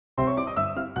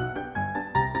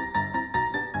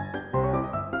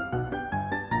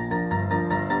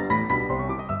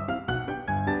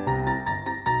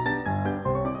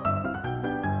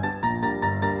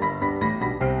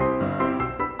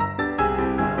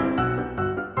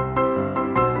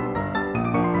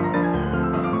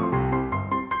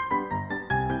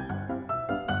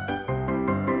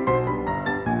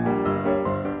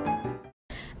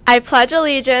I pledge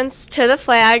allegiance to the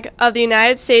flag of the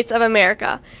United States of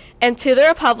America and to the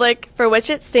republic for which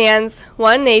it stands,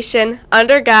 one nation,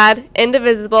 under God,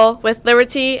 indivisible, with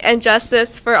liberty and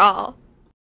justice for all.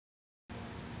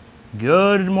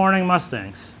 Good morning,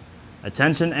 Mustangs.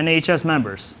 Attention NHS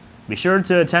members. Be sure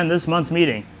to attend this month's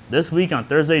meeting this week on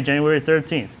Thursday, January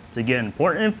 13th to get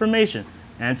important information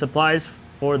and supplies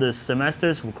for this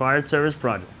semester's required service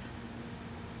project.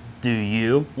 Do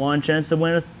you want a chance to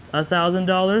win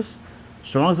 $1,000?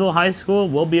 Strongsville High School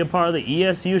will be a part of the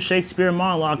ESU Shakespeare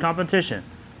Monologue competition.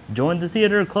 Join the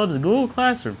Theater Club's Google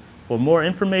Classroom for more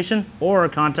information or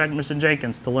contact Mr.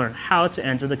 Jenkins to learn how to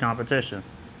enter the competition.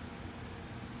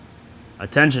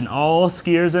 Attention all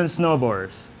skiers and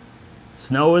snowboarders.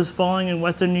 Snow is falling in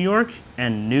western New York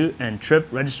and trip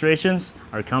registrations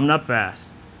are coming up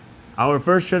fast. Our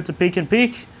first trip to Peak and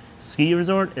Peak Ski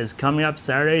Resort is coming up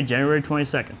Saturday, January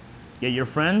 22nd. Get your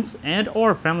friends and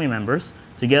or family members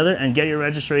together and get your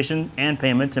registration and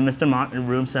payment to Mr. Mott in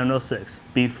room 706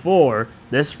 before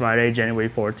this Friday, January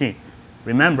 14th.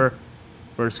 Remember,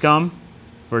 first come,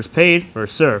 first paid,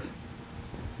 first served.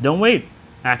 Don't wait,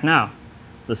 act now.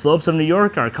 The slopes of New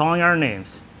York are calling our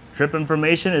names. Trip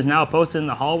information is now posted in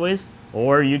the hallways,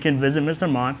 or you can visit Mr.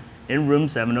 Mott in room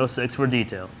 706 for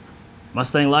details.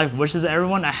 Mustang Life wishes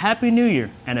everyone a happy new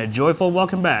year and a joyful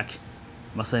welcome back.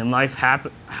 Mustang Life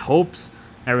hopes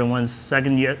everyone's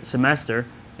second semester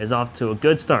is off to a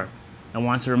good start and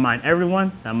wants to remind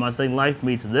everyone that Mustang Life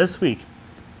meets this week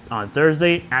on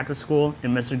Thursday after school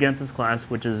in Mr. Gentham's class,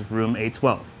 which is room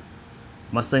 812.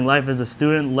 Mustang Life is a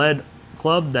student-led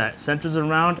club that centers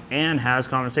around and has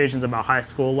conversations about high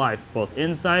school life, both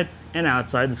inside and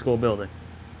outside the school building.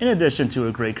 In addition to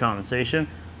a great conversation,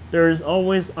 there is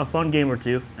always a fun game or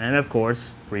two, and of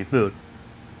course, free food.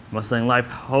 Mustang Life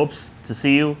hopes to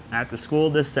see you after school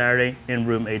this Saturday in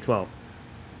room 812.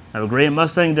 Have a great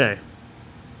Mustang Day.